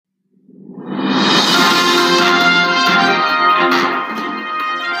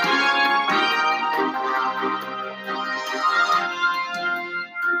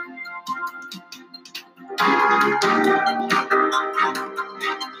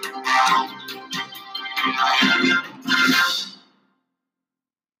Hello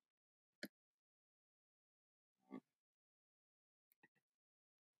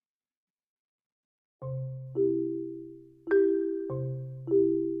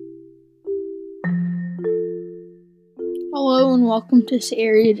and welcome to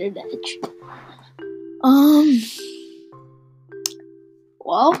Serrated Edge.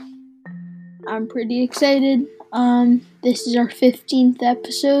 Well, I'm pretty excited. This is our 15th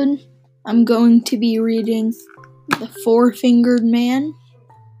episode. I'm going to be reading The Four-Fingered Man.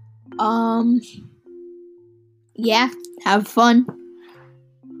 Yeah, have fun.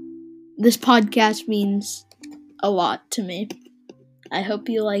 This podcast means a lot to me. I hope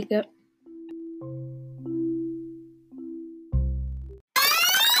you like it.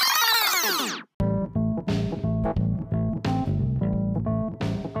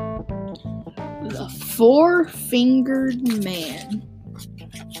 The Four-Fingered Man.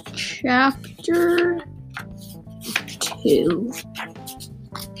 Chapter 2.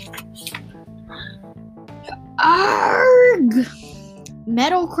 Arg!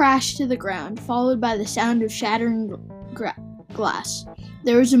 Metal crashed to the ground, followed by the sound of shattering glass.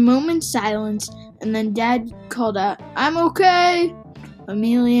 There was a moment's silence, and then Dad called out, "I'm okay!"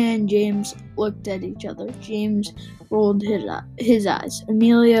 Amelia and James looked at each other. James rolled his eyes.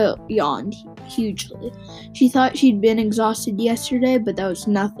 Amelia yawned hugely. She thought she'd been exhausted yesterday, but that was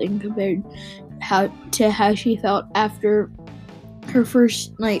nothing compared to how she felt after her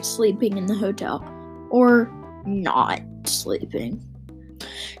first night sleeping in the hotel. Or not sleeping.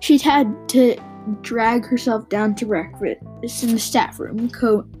 She'd had to drag herself down to breakfast in the staff room,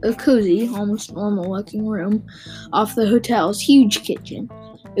 a cozy, almost normal-looking room off the hotel's huge kitchen.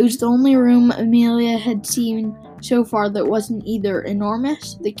 It was the only room Amelia had seen so far that wasn't either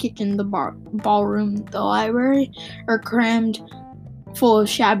enormous, the kitchen, the ballroom, the library, or crammed full of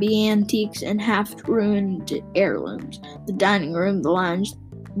shabby antiques and half-ruined heirlooms, the dining room, the lounge,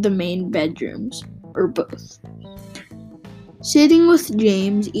 the main bedrooms, or both. Sitting with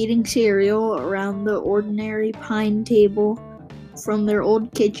James, eating cereal around the ordinary pine table from their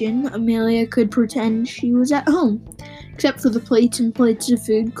old kitchen, Amelia could pretend she was at home, except for the plates and plates of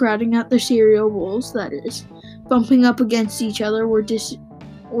food crowding out the cereal bowls, that is. Bumping up against each other were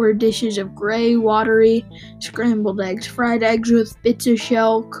dishes of gray, watery, scrambled eggs, fried eggs with bits of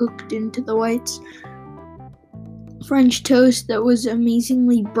shell cooked into the whites, French toast that was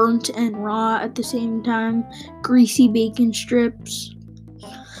amazingly burnt and raw at the same time, greasy bacon strips.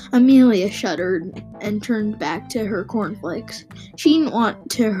 Amelia shuddered and turned back to her cornflakes. She didn't want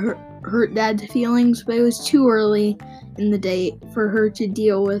to hurt Dad's feelings, but it was too early in the day for her to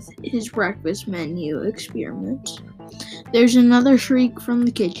deal with his breakfast menu experiments. There's another shriek from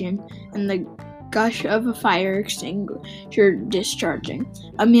the kitchen, and the gush of a fire extinguisher discharging.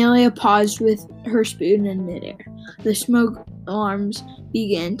 Amelia paused with her spoon in midair. The smoke alarms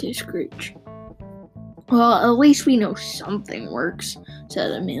began to screech. "Well, at least we know something works,"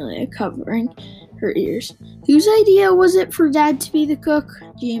 said Amelia, covering her ears. "Whose idea was it for Dad to be the cook?"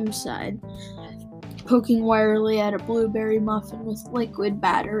 James sighed, poking wirily at a blueberry muffin with liquid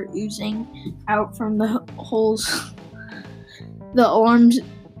batter oozing out from the holes. The alarms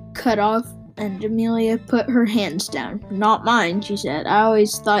cut off, and Amelia put her hands down. "Not mine," she said. "I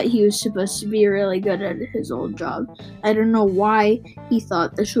always thought he was supposed to be really good at his old job. I don't know why he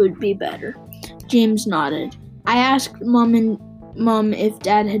thought this would be better." James nodded. "I asked Mom if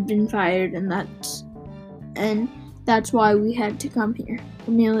Dad had been fired, and that's why we had to come here."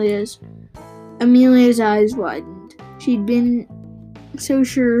 Amelia's eyes widened. She'd been so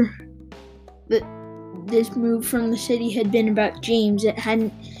sure that this move from the city had been about James, it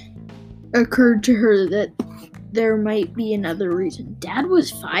hadn't occurred to her that there might be another reason. Dad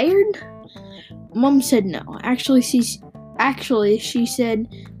was fired? Mom said no. Actually, she said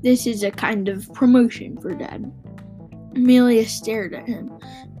this is a kind of promotion for Dad. Amelia stared at him.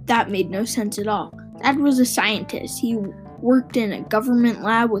 That made no sense at all. Dad was a scientist. He worked in a government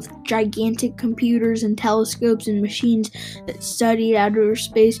lab with gigantic computers and telescopes and machines that studied outer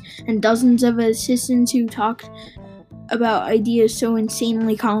space, and dozens of assistants who talked about ideas so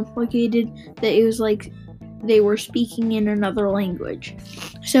insanely complicated that it was like they were speaking in another language.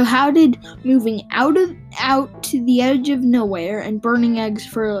 So how did moving out to the edge of nowhere and burning eggs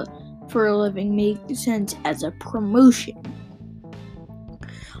for a living make sense as a promotion?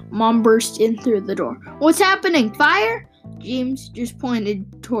 Mom burst in through the door. "What's happening? Fire?" James just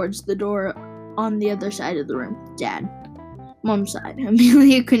pointed towards the door on the other side of the room. "Dad." Mom sighed.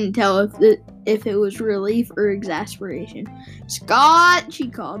 Amelia couldn't tell if it was relief or exasperation. "Scott," she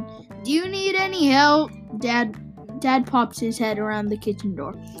called, "do you need any help?" Dad Dad pops his head around the kitchen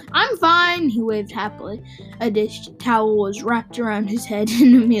door. I'm fine, he waved happily. A dish towel was wrapped around his head,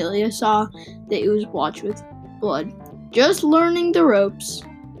 and Amelia saw that it was blotched with blood. Just learning the ropes.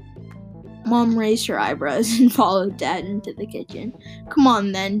 Mom raised her eyebrows and followed Dad into the kitchen. Come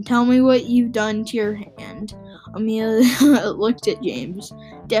on then, tell me what you've done to your hand. Amelia looked at James.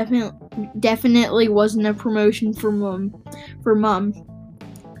 Definitely wasn't a promotion for Mom.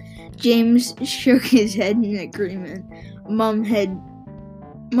 James shook his head in agreement. Mom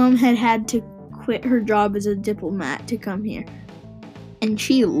had to quit her job as a diplomat to come here, and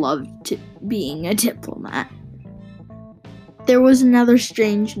she loved being a diplomat. There was another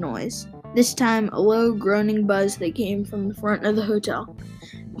strange noise. This time, a low groaning buzz that came from the front of the hotel.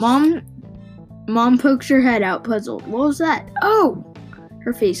 Mom poked her head out, puzzled. What was that? Oh!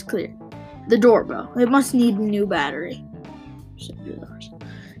 Her face cleared. The doorbell. It must need a new battery.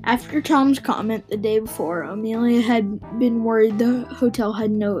 After Tom's comment the day before, Amelia had been worried the hotel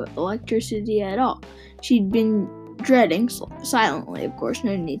had no electricity at all. She'd been dreading, silently of course,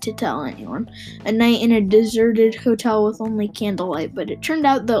 no need to tell anyone, a night in a deserted hotel with only candlelight, but it turned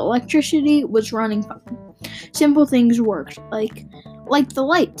out the electricity was running fine. Simple things worked, like the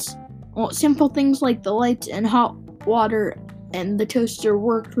lights. Well, simple things like the lights and hot water and the toaster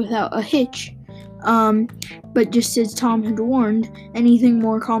worked without a hitch. But just as Tom had warned, anything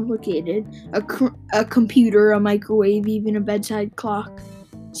more complicated, a computer, a microwave, even a bedside clock,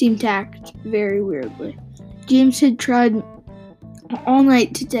 seemed to act very weirdly. James had tried all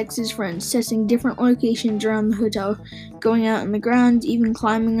night to text his friends, testing different locations around the hotel, going out in the grounds, even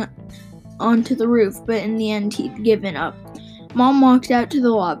climbing onto the roof, but in the end he'd given up. Mom walked out to the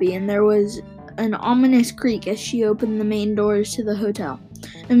lobby, and there was an ominous creak as she opened the main doors to the hotel.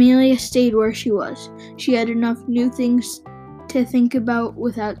 Amelia stayed where she was. She had enough new things to think about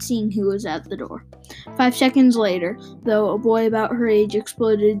without seeing who was at the door. 5 seconds later, though, a boy about her age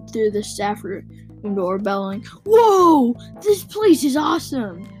exploded through the staff room door, bellowing, "Whoa! This place is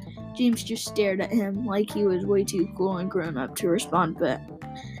awesome!" James just stared at him like he was way too cool and grown up to respond, but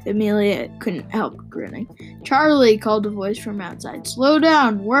Amelia couldn't help grinning. "Charlie," called a voice from outside. "Slow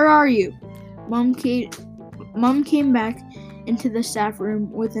down! Where are you?" Mom came back into the staff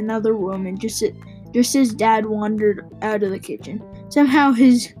room with another woman just as Dad wandered out of the kitchen. Somehow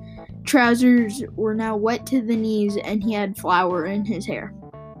his trousers were now wet to the knees and he had flour in his hair.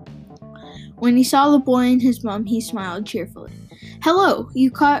 When he saw the boy and his mom, he smiled cheerfully. "Hello, you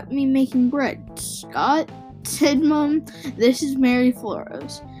caught me making bread, Scott," said Mom. "This is Mary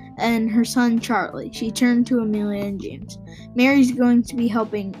Flores and her son Charlie." She turned to Amelia and James. "Mary's going to be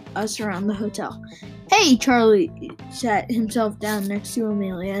helping us around the hotel." "Hey!" Charlie sat himself down next to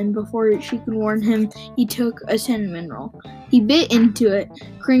Amelia, and before she could warn him, he took a cinnamon roll. He bit into it,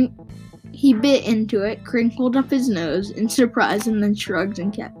 crinkled up his nose in surprise, and then shrugged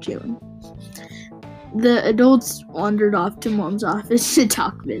and kept chewing. The adults wandered off to Mom's office to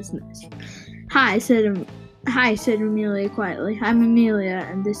talk business. Hi, said Amelia quietly. "I'm Amelia,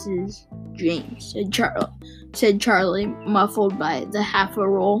 and this is James," said Charlie, muffled by the half a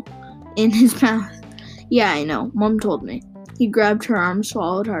roll in his mouth. "Yeah, I know. Mom told me." He grabbed her arm,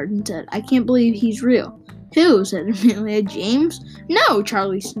 swallowed hard, and said, "I can't believe he's real." "Who?" said Amelia. "James?" "No,"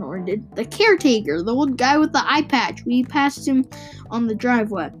 Charlie snorted. "The caretaker, the old guy with the eye patch. We passed him on the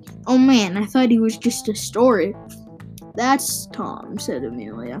driveway." "Oh man, I thought he was just a story." "That's Tom," said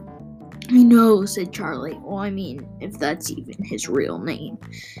Amelia. "I know," said Charlie. "Well, I mean, if that's even his real name."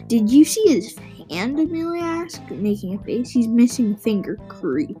 "Did you see his hand?" Amelia asked, making a face. "He's missing a finger."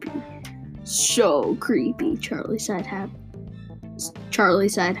 "Creepy." "So creepy," Charlie sighed happily.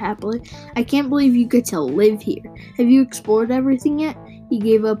 "I can't believe you get to live here. Have you explored everything yet?" He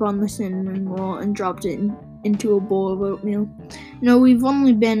gave up on the cinnamon roll and dropped it into a bowl of oatmeal. "No, we've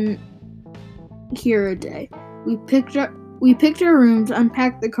only been here a day. We picked our rooms,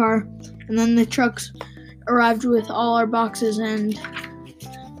 unpacked the car, and then the trucks arrived with all our boxes and..."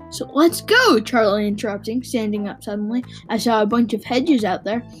 "So let's go," Charlie interrupting, standing up suddenly. "I saw a bunch of hedges out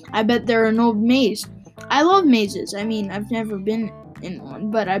there. I bet they're an old maze." "I love mazes. I mean, I've never been in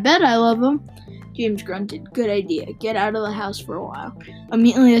one, but I bet I love them." James grunted. "Good idea. Get out of the house for a while."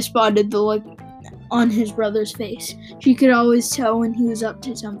 Amelia spotted the look on his brother's face. She could always tell when he was up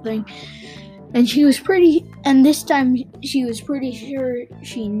to something, and this time she was pretty sure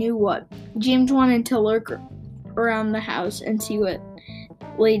she knew what. James wanted to lurk around the house and see what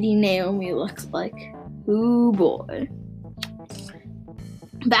Lady Naomi looked like. Ooh boy.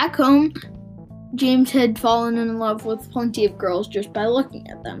 Back home, James had fallen in love with plenty of girls just by looking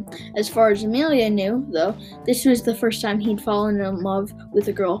at them. As far as Amelia knew, though, this was the first time he'd fallen in love with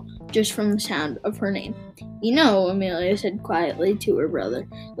a girl just from the sound of her name. You know, Amelia said quietly to her brother,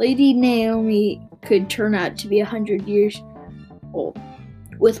 Lady Naomi could turn out to be 100 years old,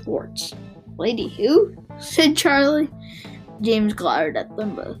 with warts. Lady who? Said Charlie. James glowered at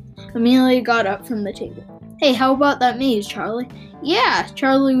them both. Amelia got up from the table. Hey, how about that maze, Charlie? Yeah,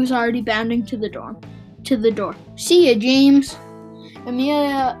 Charlie was already bounding to the door. See ya, James.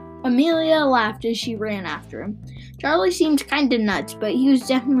 Amelia laughed as she ran after him. Charlie seemed kinda nuts, but he was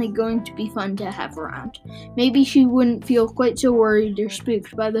definitely going to be fun to have around. Maybe she wouldn't feel quite so worried or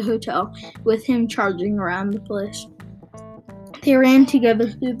spooked by the hotel with him charging around the place. They ran together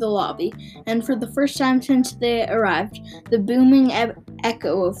through the lobby, and for the first time since they arrived, the booming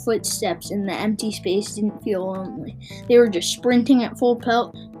echo of footsteps in the empty space didn't feel lonely. They were just sprinting at full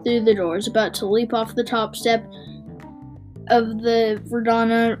pelt through the doors, about to leap off the top step of the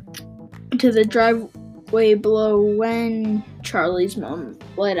veranda to the driveway below when Charlie's mom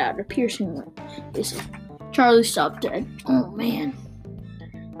let out a piercing whistle. Charlie stopped dead. Oh, man.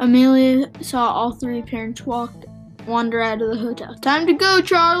 Amelia saw all three parents wander out of the hotel. Time to go,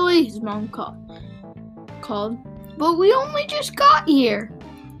 Charlie, his mom called. But we only just got here.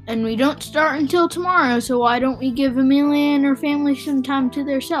 And we don't start until tomorrow, so why don't we give Amelia and her family some time to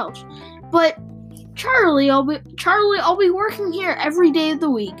themselves? But Charlie, I'll be working here every day of the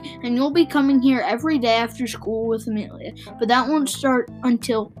week, and you'll be coming here every day after school with Amelia. But that won't start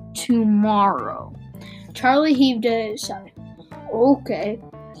until tomorrow. Charlie heaved a sigh. Okay.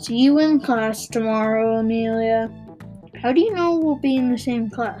 See you in class tomorrow, Amelia. How do you know we'll be in the same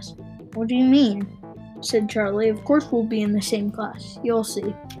class? What do you mean? Said Charlie. Of course we'll be in the same class. You'll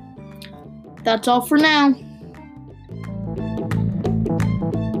see. That's all for now.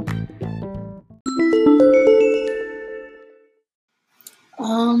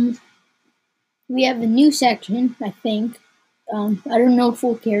 We have a new section, I think. I don't know if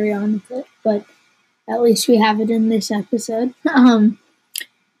we'll carry on with it, but at least we have it in this episode.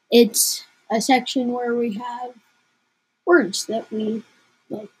 It's a section where we have words that we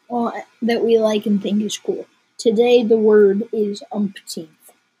like and think is cool. Today the word is umpteenth.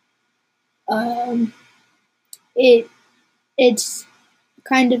 It's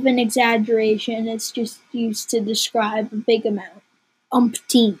kind of an exaggeration. It's just used to describe a big amount.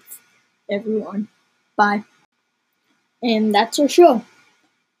 Umpteenth, everyone. Bye. And that's our show.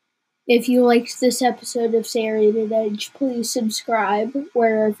 If you liked this episode of Serrated Edge, please subscribe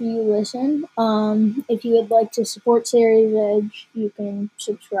wherever you listen. If you would like to support Serrated Edge, you can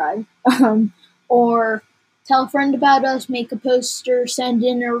subscribe. Or tell a friend about us, make a poster, send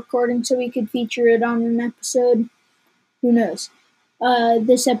in a recording so we could feature it on an episode. Who knows?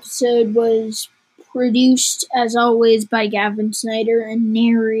 This episode was produced, as always, by Gavin Snyder and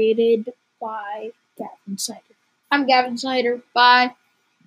narrated by Gavin Snyder. I'm Gavin Snyder. Bye.